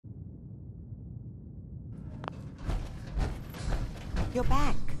You're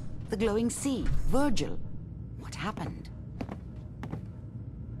back. The glowing sea. Virgil. What happened?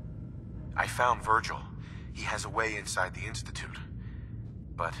 I found Virgil. He has a way inside the Institute.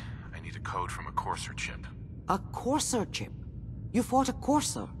 But I need a code from a Courser chip. A Courser chip? You fought a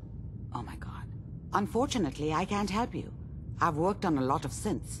Courser? Oh my god. Unfortunately, I can't help you. I've worked on a lot of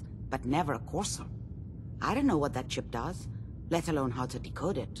synths, but never a Courser. I don't know what that chip does, let alone how to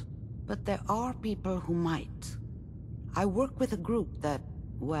decode it. But there are people who might. I work with a group that,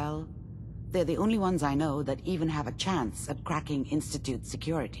 well, they're the only ones I know that even have a chance at cracking Institute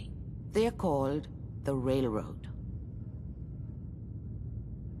security. They're called the Railroad.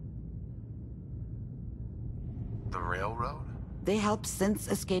 The Railroad? They help synths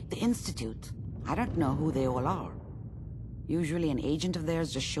escape the Institute. I don't know who they all are. Usually an agent of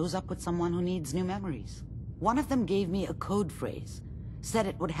theirs just shows up with someone who needs new memories. One of them gave me a code phrase, said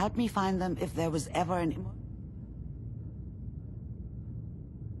it would help me find them if there was ever an...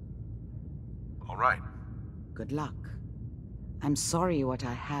 All right. Good luck. I'm sorry what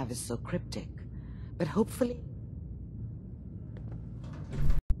I have is so cryptic, but hopefully